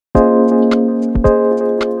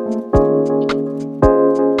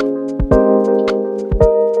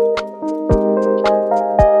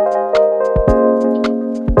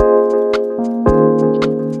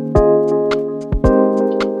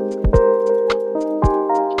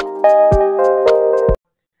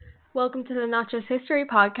Welcome to the Not Just History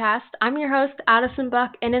podcast. I'm your host, Addison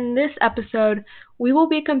Buck, and in this episode, we will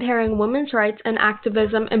be comparing women's rights and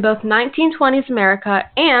activism in both 1920s America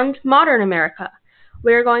and modern America.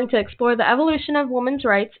 We are going to explore the evolution of women's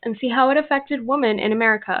rights and see how it affected women in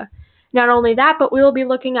America. Not only that, but we will be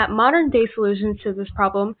looking at modern-day solutions to this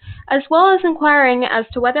problem, as well as inquiring as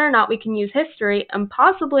to whether or not we can use history and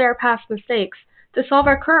possibly our past mistakes to solve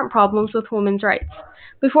our current problems with women's rights.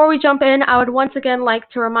 Before we jump in, I would once again like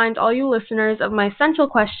to remind all you listeners of my central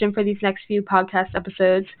question for these next few podcast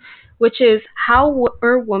episodes, which is, how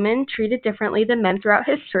were women treated differently than men throughout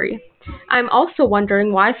history? I'm also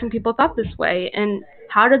wondering why some people thought this way, and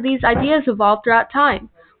how did these ideas evolve throughout time?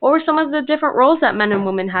 What were some of the different roles that men and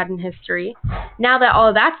women had in history? Now that all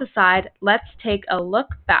of that's aside, let's take a look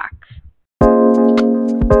back.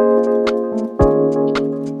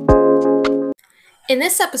 In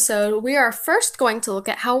this episode, we are first going to look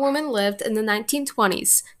at how women lived in the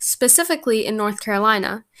 1920s, specifically in North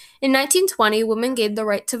Carolina. In 1920, women gained the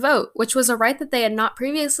right to vote, which was a right that they had not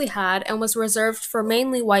previously had and was reserved for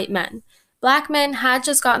mainly white men. Black men had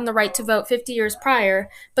just gotten the right to vote 50 years prior,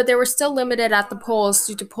 but they were still limited at the polls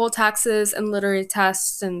due to poll taxes and literary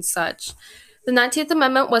tests and such. The 19th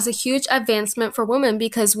Amendment was a huge advancement for women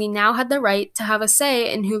because we now had the right to have a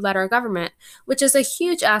say in who led our government, which is a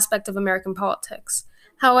huge aspect of American politics.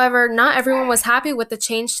 However, not everyone was happy with the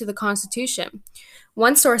change to the Constitution.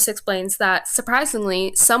 One source explains that,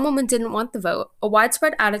 surprisingly, some women didn't want the vote. A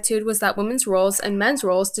widespread attitude was that women's roles and men's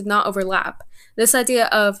roles did not overlap. This idea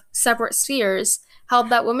of separate spheres held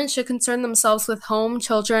that women should concern themselves with home,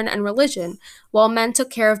 children, and religion, while men took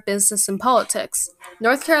care of business and politics.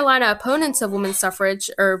 North Carolina opponents of women's suffrage,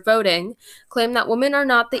 or voting, claim that women are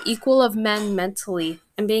not the equal of men mentally,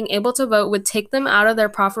 and being able to vote would take them out of their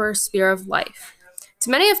proper sphere of life. To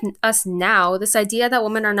many of us now, this idea that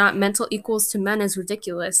women are not mental equals to men is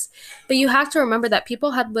ridiculous, but you have to remember that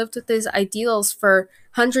people had lived with these ideals for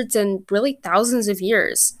hundreds and really thousands of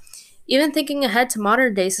years. Even thinking ahead to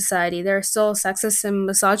modern-day society, there are still sexists and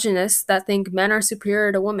misogynists that think men are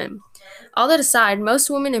superior to women. All that aside, most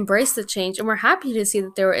women embraced the change and were happy to see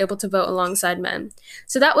that they were able to vote alongside men.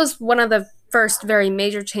 So that was one of the first very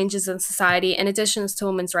major changes in society in addition to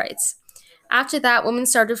women's rights. After that, women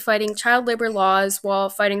started fighting child labor laws while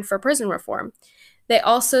fighting for prison reform. They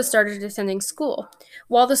also started attending school.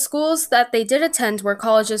 While the schools that they did attend were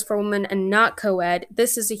colleges for women and not co-ed,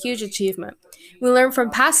 this is a huge achievement. We learned from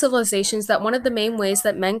past civilizations that one of the main ways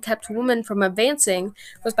that men kept women from advancing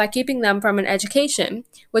was by keeping them from an education,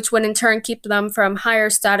 which would in turn keep them from higher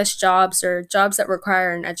status jobs or jobs that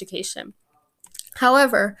require an education.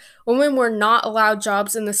 However, women were not allowed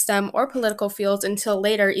jobs in the STEM or political fields until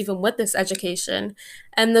later, even with this education.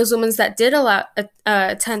 And those women that did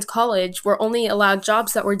attend college were only allowed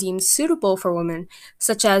jobs that were deemed suitable for women,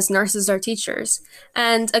 such as nurses or teachers.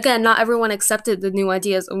 And again, not everyone accepted the new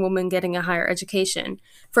ideas of women getting a higher education.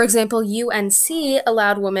 For example, UNC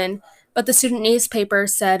allowed women, but the student newspaper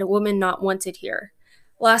said women not wanted here.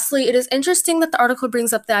 Lastly, it is interesting that the article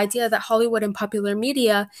brings up the idea that Hollywood and popular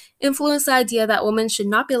media influence the idea that women should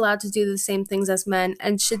not be allowed to do the same things as men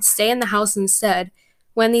and should stay in the house instead,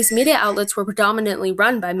 when these media outlets were predominantly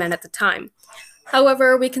run by men at the time.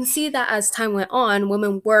 However, we can see that as time went on,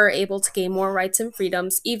 women were able to gain more rights and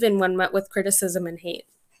freedoms, even when met with criticism and hate.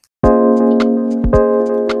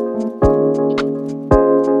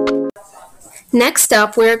 Next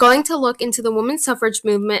up, we are going to look into the women's suffrage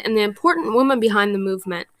movement and the important woman behind the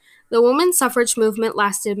movement. The women's suffrage movement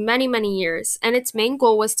lasted many, many years, and its main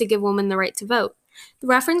goal was to give women the right to vote. The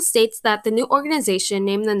reference states that the new organization,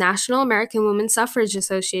 named the National American Women's Suffrage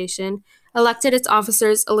Association, elected its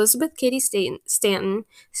officers Elizabeth Cady Stanton,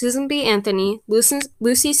 Susan B. Anthony,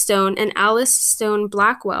 Lucy Stone, and Alice Stone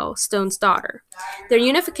Blackwell, Stone's daughter. Their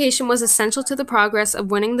unification was essential to the progress of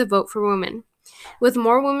winning the vote for women. With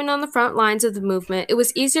more women on the front lines of the movement, it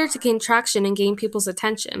was easier to gain traction and gain people's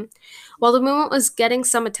attention. While the movement was getting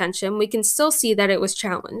some attention, we can still see that it was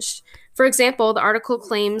challenged. For example, the article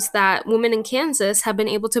claims that women in Kansas have been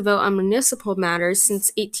able to vote on municipal matters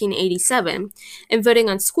since 1887, and voting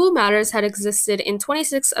on school matters had existed in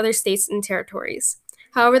 26 other states and territories.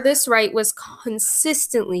 However, this right was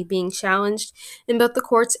consistently being challenged in both the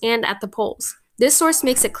courts and at the polls. This source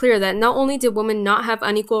makes it clear that not only did women not have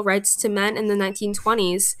unequal rights to men in the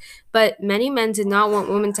 1920s, but many men did not want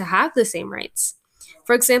women to have the same rights.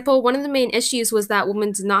 For example, one of the main issues was that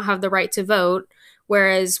women did not have the right to vote,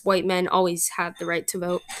 whereas white men always had the right to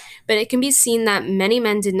vote. But it can be seen that many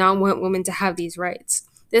men did not want women to have these rights.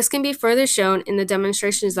 This can be further shown in the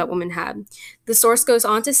demonstrations that women had. The source goes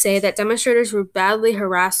on to say that demonstrators were badly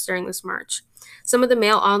harassed during this march. Some of the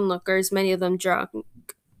male onlookers, many of them drunk,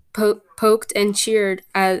 poked and jeered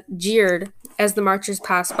as the marchers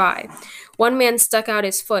passed by. One man stuck out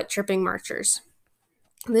his foot, tripping marchers.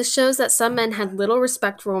 This shows that some men had little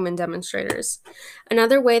respect for women demonstrators.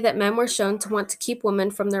 Another way that men were shown to want to keep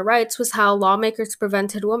women from their rights was how lawmakers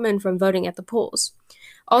prevented women from voting at the polls.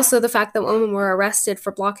 Also, the fact that women were arrested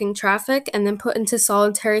for blocking traffic and then put into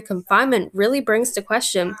solitary confinement really brings to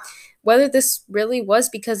question whether this really was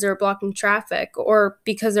because they were blocking traffic or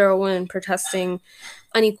because there were women protesting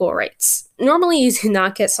unequal rights. Normally, you do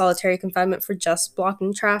not get solitary confinement for just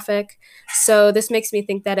blocking traffic, so this makes me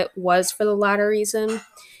think that it was for the latter reason.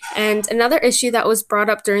 And another issue that was brought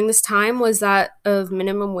up during this time was that of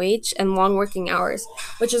minimum wage and long working hours,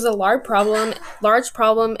 which is a large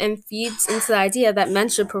problem and feeds into the idea that men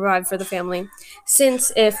should provide for the family.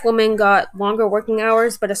 Since if women got longer working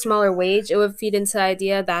hours but a smaller wage, it would feed into the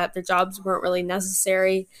idea that their jobs weren't really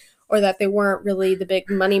necessary or that they weren't really the big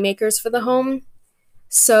money makers for the home.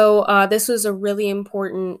 So this was a really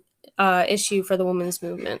important issue for the women's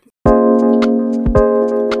movement.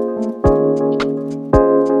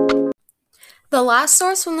 The last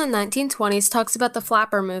source from the 1920s talks about the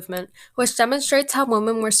flapper movement, which demonstrates how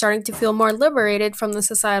women were starting to feel more liberated from the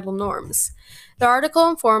societal norms. The article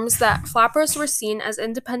informs that flappers were seen as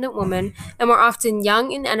independent women and were often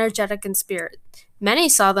young and energetic in spirit. Many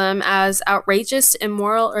saw them as outrageous,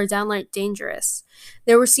 immoral, or downright dangerous.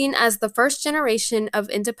 They were seen as the first generation of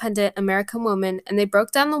independent American women, and they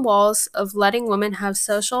broke down the walls of letting women have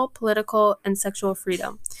social, political, and sexual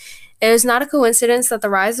freedom. It is not a coincidence that the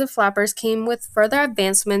rise of flappers came with further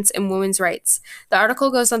advancements in women's rights. The article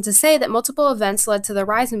goes on to say that multiple events led to the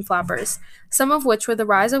rise in flappers, some of which were the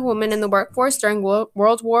rise of women in the workforce during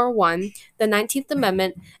World War I, the 19th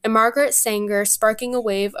Amendment, and Margaret Sanger sparking a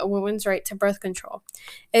wave of women's right to birth control.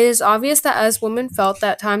 It is obvious that as women felt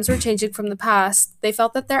that times were changing from the past, they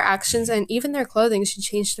felt that their actions and even their clothing should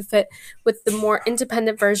change to fit with the more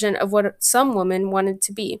independent version of what some women wanted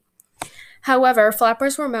to be. However,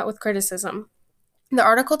 flappers were met with criticism. The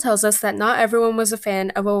article tells us that not everyone was a fan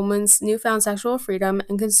of a woman's newfound sexual freedom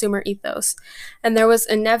and consumer ethos, and there was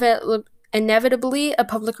inevitably a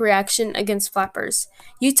public reaction against flappers.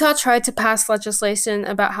 Utah tried to pass legislation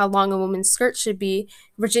about how long a woman's skirt should be,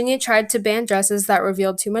 Virginia tried to ban dresses that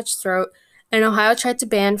revealed too much throat, and Ohio tried to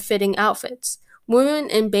ban fitting outfits. Women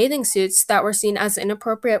in bathing suits that were seen as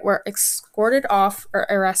inappropriate were escorted off or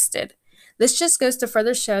arrested. This just goes to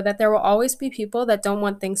further show that there will always be people that don't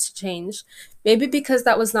want things to change, maybe because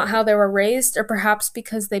that was not how they were raised, or perhaps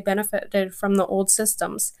because they benefited from the old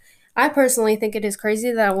systems. I personally think it is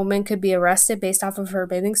crazy that a woman could be arrested based off of her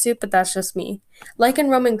bathing suit, but that's just me. Like in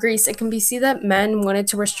Roman Greece, it can be seen that men wanted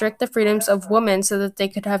to restrict the freedoms of women so that they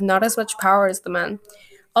could have not as much power as the men.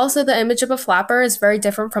 Also, the image of a flapper is very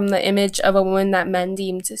different from the image of a woman that men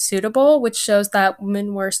deemed suitable, which shows that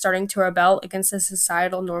women were starting to rebel against the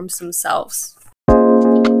societal norms themselves.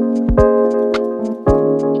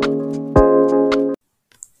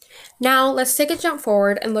 Now, let's take a jump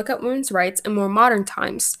forward and look at women's rights in more modern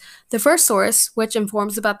times. The first source, which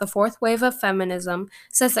informs about the fourth wave of feminism,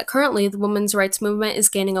 says that currently the women's rights movement is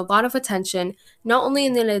gaining a lot of attention, not only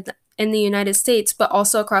in the United States, but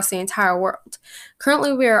also across the entire world.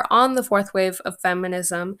 Currently, we are on the fourth wave of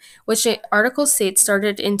feminism, which the article states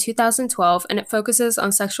started in 2012, and it focuses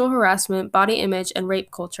on sexual harassment, body image, and rape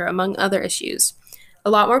culture, among other issues. A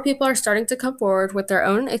lot more people are starting to come forward with their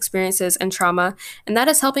own experiences and trauma, and that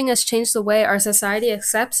is helping us change the way our society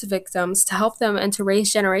accepts victims to help them and to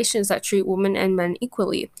raise generations that treat women and men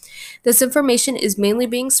equally. This information is mainly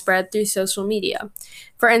being spread through social media.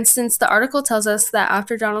 For instance, the article tells us that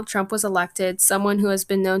after Donald Trump was elected, someone who has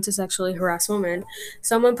been known to sexually harass women,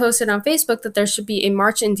 someone posted on Facebook that there should be a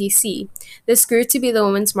march in DC. This grew to be the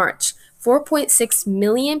Women's March. 4.6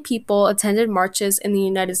 million people attended marches in the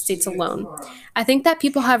United States alone. I think that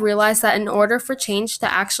people have realized that in order for change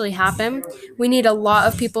to actually happen, we need a lot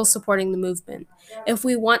of people supporting the movement. If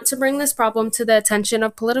we want to bring this problem to the attention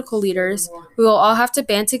of political leaders, we will all have to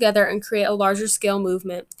band together and create a larger scale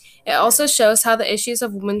movement. It also shows how the issues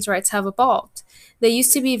of women's rights have evolved. They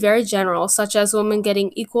used to be very general, such as women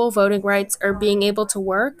getting equal voting rights or being able to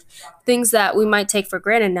work, things that we might take for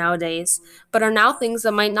granted nowadays, but are now things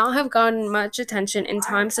that might not have gotten much attention in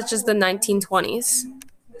times such as the 1920s.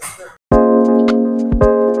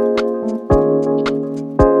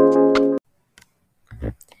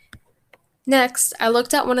 Next, I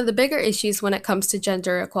looked at one of the bigger issues when it comes to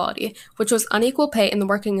gender equality, which was unequal pay in the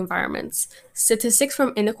working environments. Statistics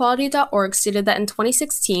from inequality.org stated that in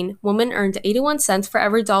 2016, women earned 81 cents for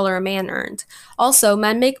every dollar a man earned. Also,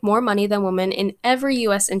 men make more money than women in every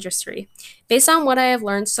U.S. industry. Based on what I have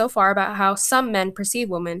learned so far about how some men perceive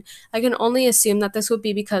women, I can only assume that this would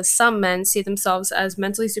be because some men see themselves as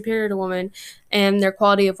mentally superior to women and their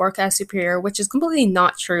quality of work as superior, which is completely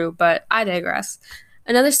not true, but I digress.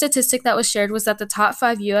 Another statistic that was shared was that the top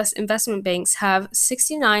 5 U.S. investment banks have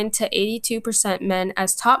 69 to 82% men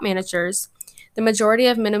as top managers. The majority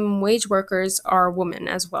of minimum wage workers are women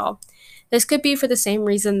as well. This could be for the same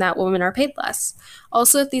reason that women are paid less.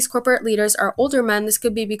 Also, if these corporate leaders are older men, this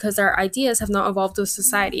could be because their ideas have not evolved with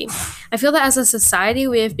society. I feel that as a society,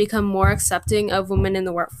 we have become more accepting of women in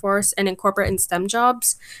the workforce and in corporate and STEM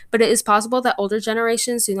jobs, but it is possible that older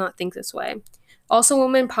generations do not think this way. Also,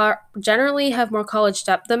 women generally have more college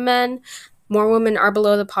debt than men. More women are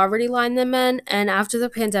below the poverty line than men. And after the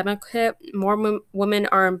pandemic hit, more women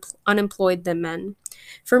are unemployed than men.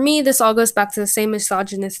 For me, this all goes back to the same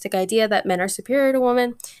misogynistic idea that men are superior to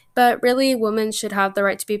women, but really, women should have the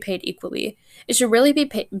right to be paid equally. It should really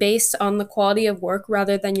be based on the quality of work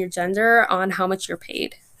rather than your gender, on how much you're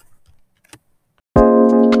paid.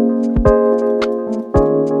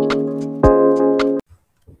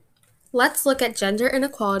 Let's look at gender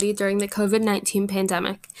inequality during the COVID-19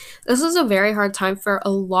 pandemic. This was a very hard time for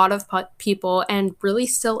a lot of people and really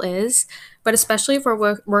still is, but especially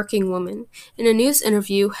for working women. In a news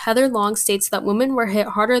interview, Heather Long states that women were hit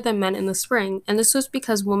harder than men in the spring, and this was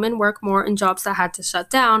because women work more in jobs that had to shut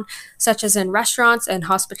down, such as in restaurants and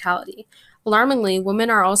hospitality. Alarmingly, women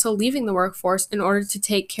are also leaving the workforce in order to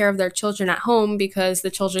take care of their children at home because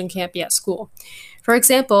the children can't be at school. For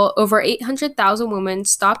example, over 800,000 women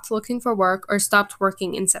stopped looking for work or stopped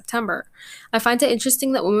working in September. I find it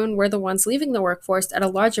interesting that women were the ones leaving the workforce at a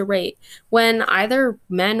larger rate, when either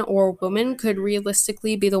men or women could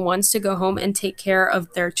realistically be the ones to go home and take care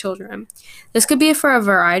of their children. This could be for a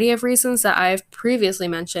variety of reasons that I've previously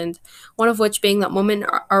mentioned, one of which being that women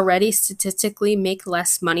already statistically make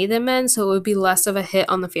less money than men, so it would be less of a hit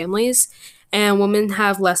on the families, and women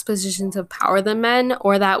have less positions of power than men,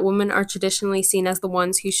 or that women are traditionally seen as the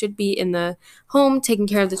ones who should be in the home taking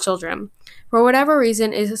care of the children. For whatever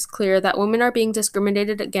reason, it is clear that women are being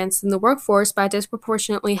discriminated against in the workforce by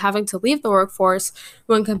disproportionately having to leave the workforce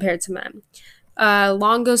when compared to men.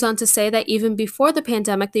 Long goes on to say that even before the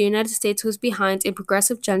pandemic, the United States was behind in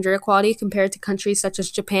progressive gender equality compared to countries such as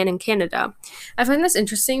Japan and Canada. I find this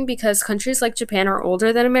interesting because countries like Japan are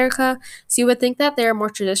older than America, so you would think that they are more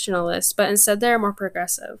traditionalist, but instead they are more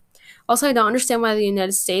progressive. Also, I don't understand why the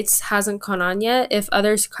United States hasn't caught on yet if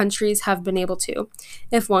other countries have been able to.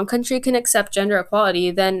 If one country can accept gender equality,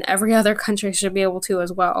 then every other country should be able to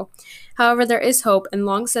as well. However, there is hope, and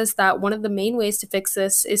Long says that one of the main ways to fix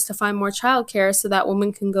this is to find more childcare so that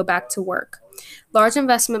women can go back to work. Large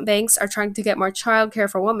investment banks are trying to get more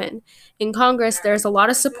childcare for women. In Congress, there is a lot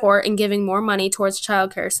of support in giving more money towards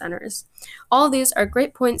childcare centers. All of these are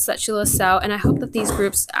great points that she lists out, and I hope that these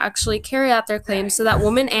groups actually carry out their claims so that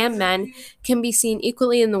women and men can be seen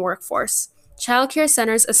equally in the workforce. Childcare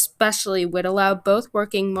centers, especially, would allow both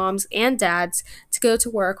working moms and dads to go to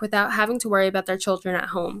work without having to worry about their children at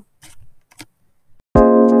home.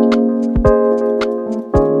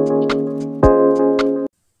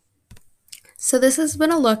 So this has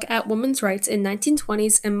been a look at women's rights in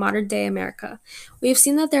 1920s and modern day America. We have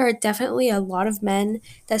seen that there are definitely a lot of men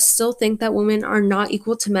that still think that women are not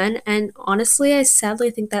equal to men, and honestly, I sadly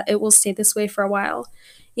think that it will stay this way for a while.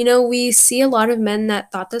 You know, we see a lot of men that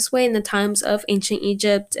thought this way in the times of ancient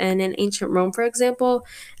Egypt and in ancient Rome, for example,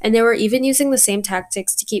 and they were even using the same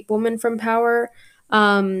tactics to keep women from power.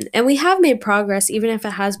 And we have made progress, even if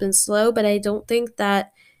it has been slow, but I don't think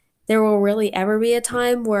that there will really ever be a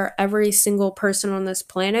time where every single person on this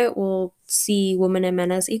planet will see women and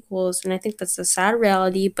men as equals. And I think that's a sad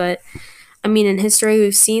reality. But I mean, in history,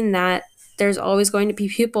 we've seen that there's always going to be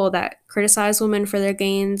people that criticize women for their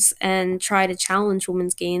gains and try to challenge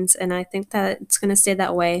women's gains. And I think that it's going to stay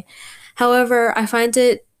that way. However, I find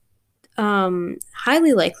it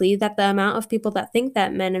highly likely that the amount of people that think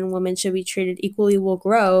that men and women should be treated equally will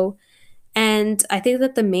grow, and I think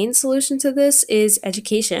that the main solution to this is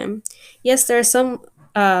education. Yes, there are some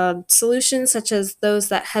solutions, such as those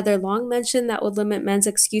that Heather Long mentioned, that would limit men's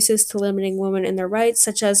excuses to limiting women in their rights,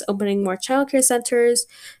 such as opening more childcare centers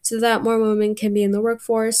so that more women can be in the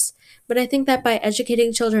workforce. But I think that by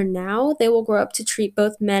educating children now, they will grow up to treat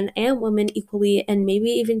both men and women equally and maybe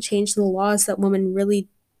even change the laws that women really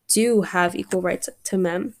do have equal rights to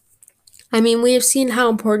men. I mean, we have seen how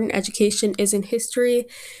important education is in history.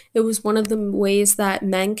 It was one of the ways that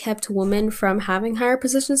men kept women from having higher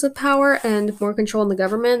positions of power and more control in the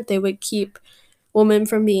government. They would keep women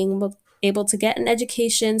from being able to get an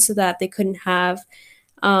education so that they couldn't have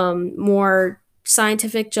more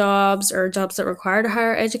scientific jobs or jobs that required a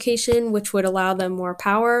higher education, which would allow them more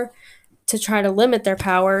power to try to limit their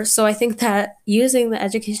power. So I think that using the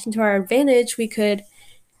education to our advantage, we could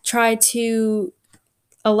try to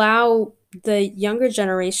allow the younger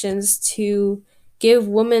generations to give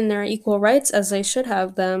women their equal rights as they should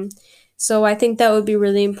have them. So I think that would be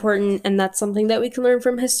really important, and that's something that we can learn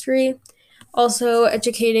from history. Also,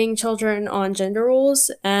 educating children on gender roles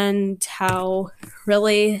and how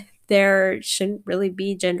really there shouldn't really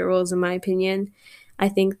be gender roles, in my opinion. I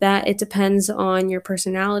think that it depends on your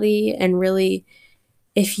personality and really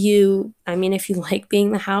if you like being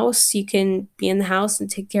in the house, you can be in the house and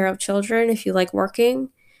take care of children. If you like working,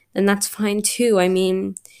 then that's fine too. I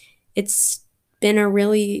mean, it's been a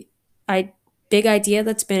really I, big idea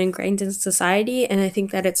that's been ingrained in society, and I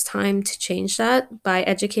think that it's time to change that by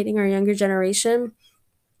educating our younger generation.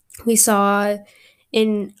 We saw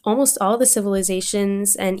in almost all the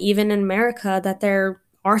civilizations and even in America that there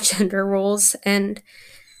are gender roles, and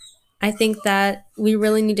I think that we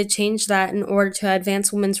really need to change that in order to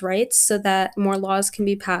advance women's rights so that more laws can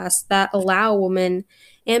be passed that allow women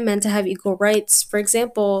and men to have equal rights. For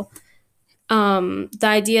example, the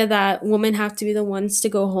idea that women have to be the ones to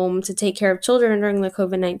go home to take care of children during the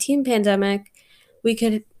COVID-19 pandemic, we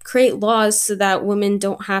could create laws so that women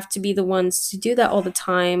don't have to be the ones to do that all the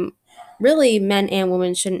time. Really, men and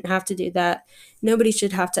women shouldn't have to do that. Nobody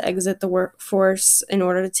should have to exit the workforce in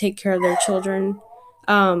order to take care of their children.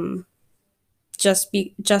 Um,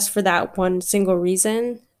 just for that one single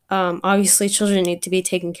reason. Obviously, children need to be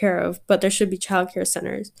taken care of, but there should be childcare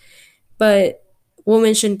centers. But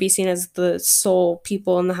women shouldn't be seen as the sole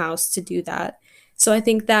people in the house to do that. So I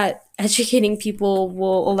think that educating people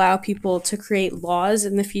will allow people to create laws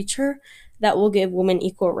in the future that will give women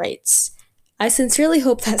equal rights. I sincerely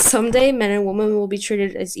hope that someday men and women will be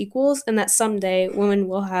treated as equals and that someday women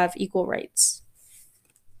will have equal rights.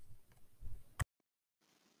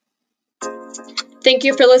 Thank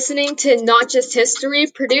you for listening to Not Just History,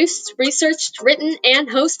 produced, researched, written, and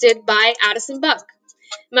hosted by Addison Buck.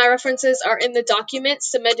 My references are in the document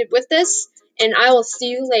submitted with this, and I will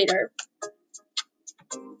see you later.